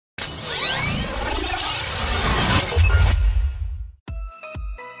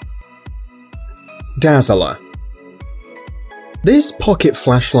Dazzler. This pocket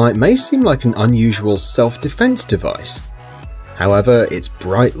flashlight may seem like an unusual self-defense device. However, its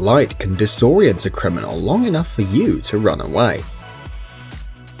bright light can disorient a criminal long enough for you to run away.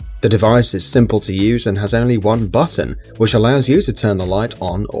 The device is simple to use and has only one button, which allows you to turn the light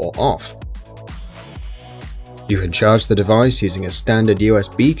on or off. You can charge the device using a standard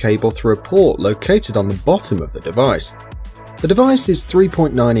USB cable through a port located on the bottom of the device. The device is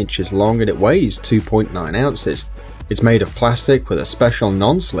 3.9 inches long and it weighs 2.9 ounces. It's made of plastic with a special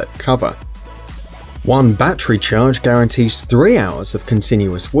non-slip cover. One battery charge guarantees 3 hours of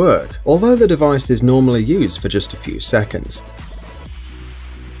continuous work, although the device is normally used for just a few seconds.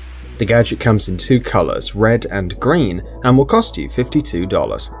 The gadget comes in two colors, red and green, and will cost you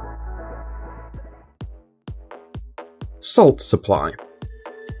 $52. Salt Supply.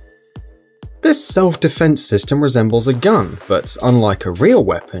 This self-defense system resembles a gun, but unlike a real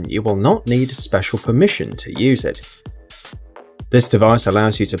weapon, you will not need special permission to use it. This device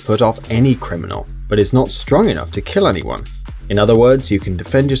allows you to put off any criminal, but is not strong enough to kill anyone. In other words, you can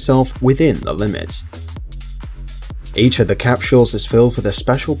defend yourself within the limits. Each of the capsules is filled with a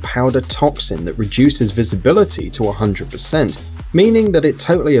special powder toxin that reduces visibility to 100%, meaning that it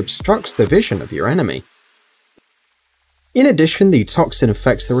totally obstructs the vision of your enemy. In addition, the toxin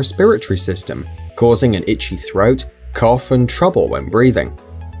affects the respiratory system, causing an itchy throat, cough, and trouble when breathing.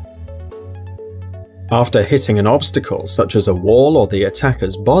 After hitting an obstacle, such as a wall or the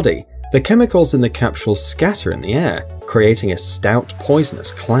attacker's body, the chemicals in the capsule scatter in the air, creating a stout,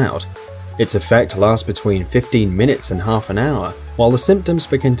 poisonous cloud. Its effect lasts between 15 minutes and half an hour, while the symptoms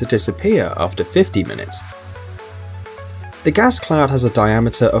begin to disappear after 50 minutes. The gas cloud has a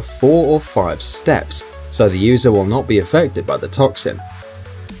diameter of 4 or 5 steps, so the user will not be affected by the toxin.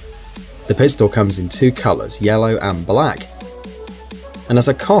 The pistol comes in two colors, yellow and black, and has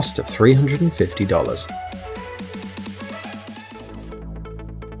a cost of $350.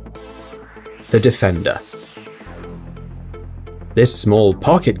 The Defender. This small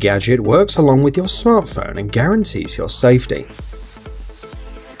pocket gadget works along with your smartphone and guarantees your safety.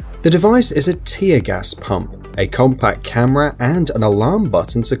 The device is a tear gas pump, a compact camera, and an alarm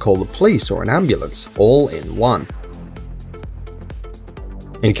button to call the police or an ambulance, all in one.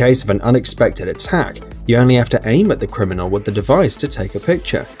 In case of an unexpected attack, you only have to aim at the criminal with the device to take a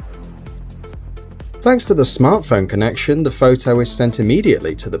picture. Thanks to the smartphone connection, the photo is sent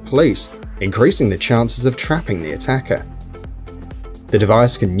immediately to the police, increasing the chances of trapping the attacker. The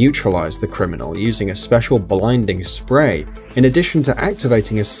device can neutralize the criminal using a special blinding spray, in addition to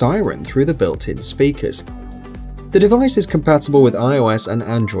activating a siren through the built-in speakers. The device is compatible with iOS and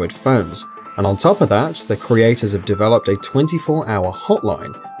Android phones, and on top of that, the creators have developed a 24-hour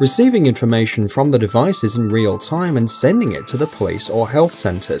hotline, receiving information from the devices in real time and sending it to the police or health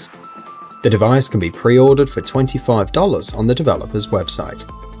centers. The device can be pre-ordered for $25 on the developer's website.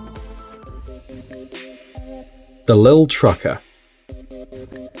 The Lil Trucker.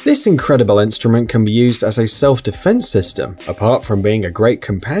 This incredible instrument can be used as a self-defense system, apart from being a great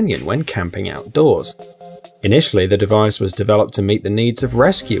companion when camping outdoors. Initially, the device was developed to meet the needs of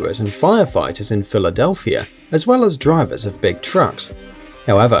rescuers and firefighters in Philadelphia, as well as drivers of big trucks.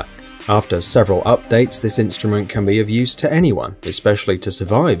 However, after several updates, this instrument can be of use to anyone, especially to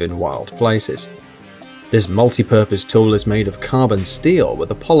survive in wild places. This multi-purpose tool is made of carbon steel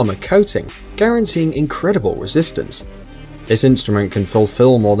with a polymer coating, guaranteeing incredible resistance. This instrument can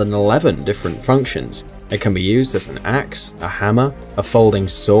fulfill more than 11 different functions. It can be used as an axe, a hammer, a folding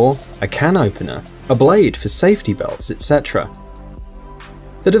saw, a can opener, a blade for safety belts, etc.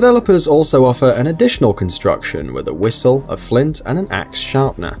 The developers also offer an additional construction with a whistle, a flint, and an axe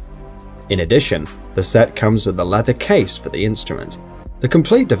sharpener. In addition, the set comes with a leather case for the instrument. The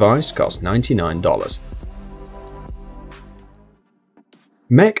complete device costs $99.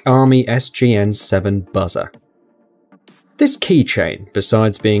 Mech Army SGN-7 Buzzer. This keychain,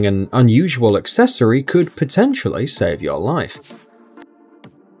 besides being an unusual accessory, could potentially save your life.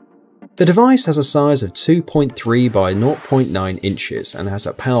 The device has a size of 2.3 by 0.9 inches and has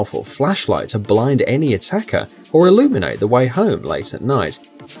a powerful flashlight to blind any attacker or illuminate the way home late at night.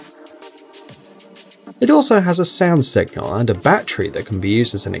 It also has a sound signal and a battery that can be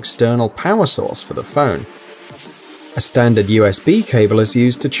used as an external power source for the phone. A standard USB cable is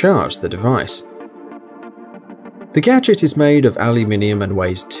used to charge the device. The gadget is made of aluminium and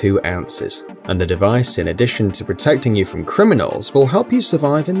weighs 2 ounces, and the device, in addition to protecting you from criminals, will help you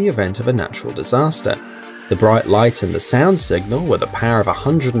survive in the event of a natural disaster. The bright light and the sound signal, with a power of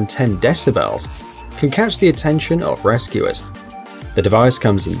 110 decibels, can catch the attention of rescuers. The device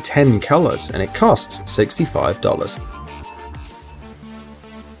comes in 10 colors and it costs $65.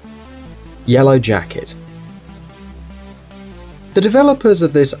 Yellow jacket. The developers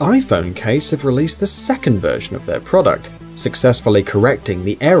of this iPhone case have released the second version of their product, successfully correcting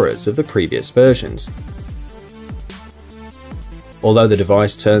the errors of the previous versions. Although the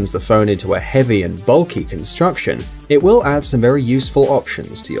device turns the phone into a heavy and bulky construction, it will add some very useful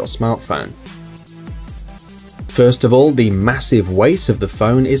options to your smartphone. First of all, the massive weight of the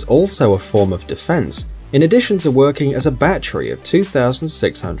phone is also a form of defense, in addition to working as a battery of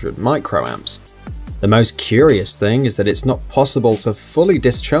 2,600 microamps. The most curious thing is that it's not possible to fully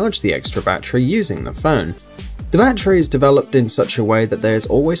discharge the extra battery using the phone. The battery is developed in such a way that there is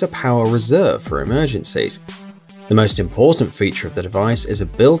always a power reserve for emergencies. The most important feature of the device is a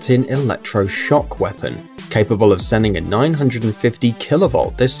built-in electroshock weapon, capable of sending a 950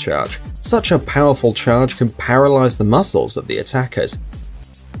 kilovolt discharge. Such a powerful charge can paralyze the muscles of the attackers.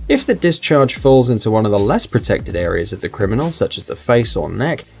 If the discharge falls into one of the less protected areas of the criminal, such as the face or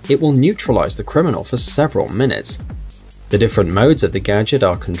neck, it will neutralize the criminal for several minutes. The different modes of the gadget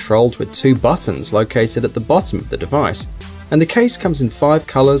are controlled with 2 buttons located at the bottom of the device, and the case comes in 5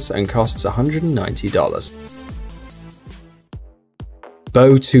 colors and costs $190.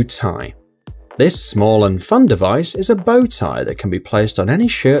 Bow to tie. This small and fun device is a bow tie that can be placed on any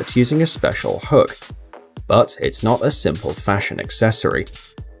shirt using a special hook. But it's not a simple fashion accessory.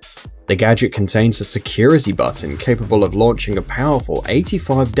 The gadget contains a security button capable of launching a powerful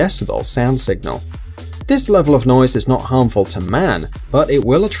 85 decibel sound signal. This level of noise is not harmful to man, but it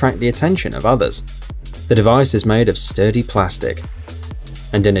will attract the attention of others. The device is made of sturdy plastic.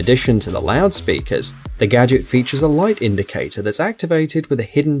 And in addition to the loudspeakers, the gadget features a light indicator that's activated with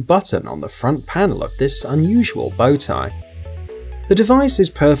a hidden button on the front panel of this unusual bow tie. The device is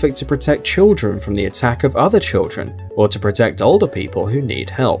perfect to protect children from the attack of other children, or to protect older people who need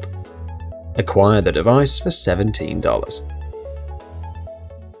help. Acquire the device for $17.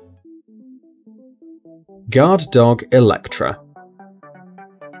 Guard Dog Electra.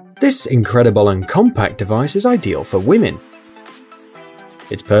 This incredible and compact device is ideal for women.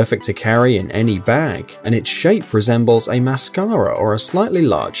 It's perfect to carry in any bag, and its shape resembles a mascara or a slightly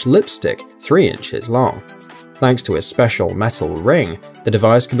large lipstick, 3 inches long. Thanks to a special metal ring, the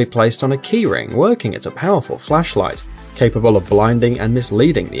device can be placed on a keyring working as a powerful flashlight, capable of blinding and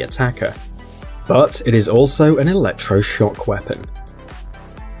misleading the attacker. But it is also an electroshock weapon.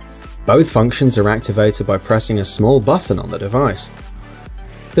 Both functions are activated by pressing a small button on the device.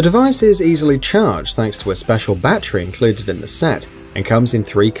 The device is easily charged thanks to a special battery included in the set, and comes in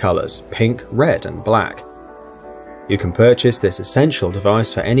 3 colors, pink, red, and black. You can purchase this essential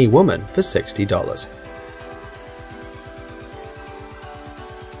device for any woman for $60.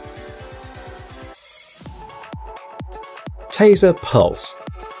 Taser Pulse.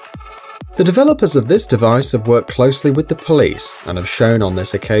 The developers of this device have worked closely with the police and have shown on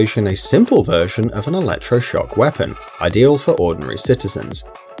this occasion a simple version of an electroshock weapon, ideal for ordinary citizens.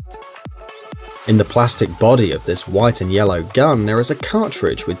 In the plastic body of this white and yellow gun, there is a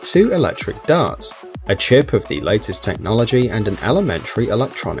cartridge with 2 electric darts, a chip of the latest technology, and an elementary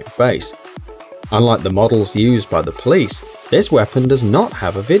electronic base. Unlike the models used by the police, this weapon does not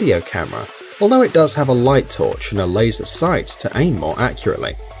have a video camera, although it does have a light torch and a laser sight to aim more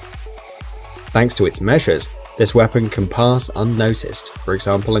accurately. Thanks to its measures, this weapon can pass unnoticed, for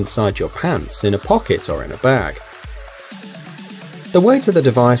example inside your pants, in a pocket, or in a bag. The weight of the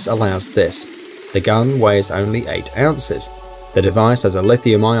device allows this. The gun weighs only 8 ounces. The device has a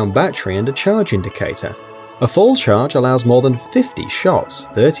lithium-ion battery and a charge indicator. A full charge allows more than 50 shots,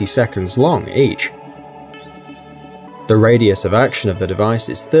 30 seconds long each. The radius of action of the device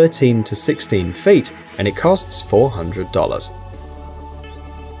is 13 to 16 feet, and it costs $400.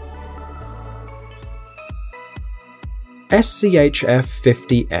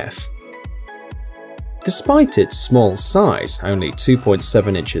 SCHF-50F. Despite its small size, only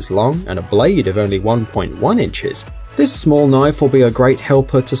 2.7 inches long and a blade of only 1.1 inches, this small knife will be a great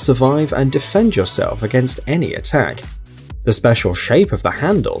helper to survive and defend yourself against any attack. The special shape of the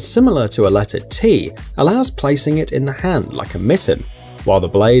handle, similar to a letter T, allows placing it in the hand like a mitten, while the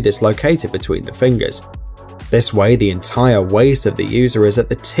blade is located between the fingers. This way, the entire weight of the user is at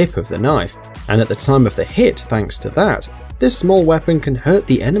the tip of the knife, and at the time of the hit, thanks to that, this small weapon can hurt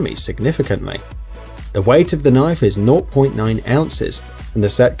the enemy significantly. The weight of the knife is 0.9 ounces, and the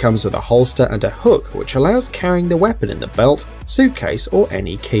set comes with a holster and a hook which allows carrying the weapon in the belt, suitcase, or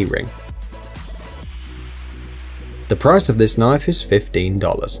any keyring. The price of this knife is $15.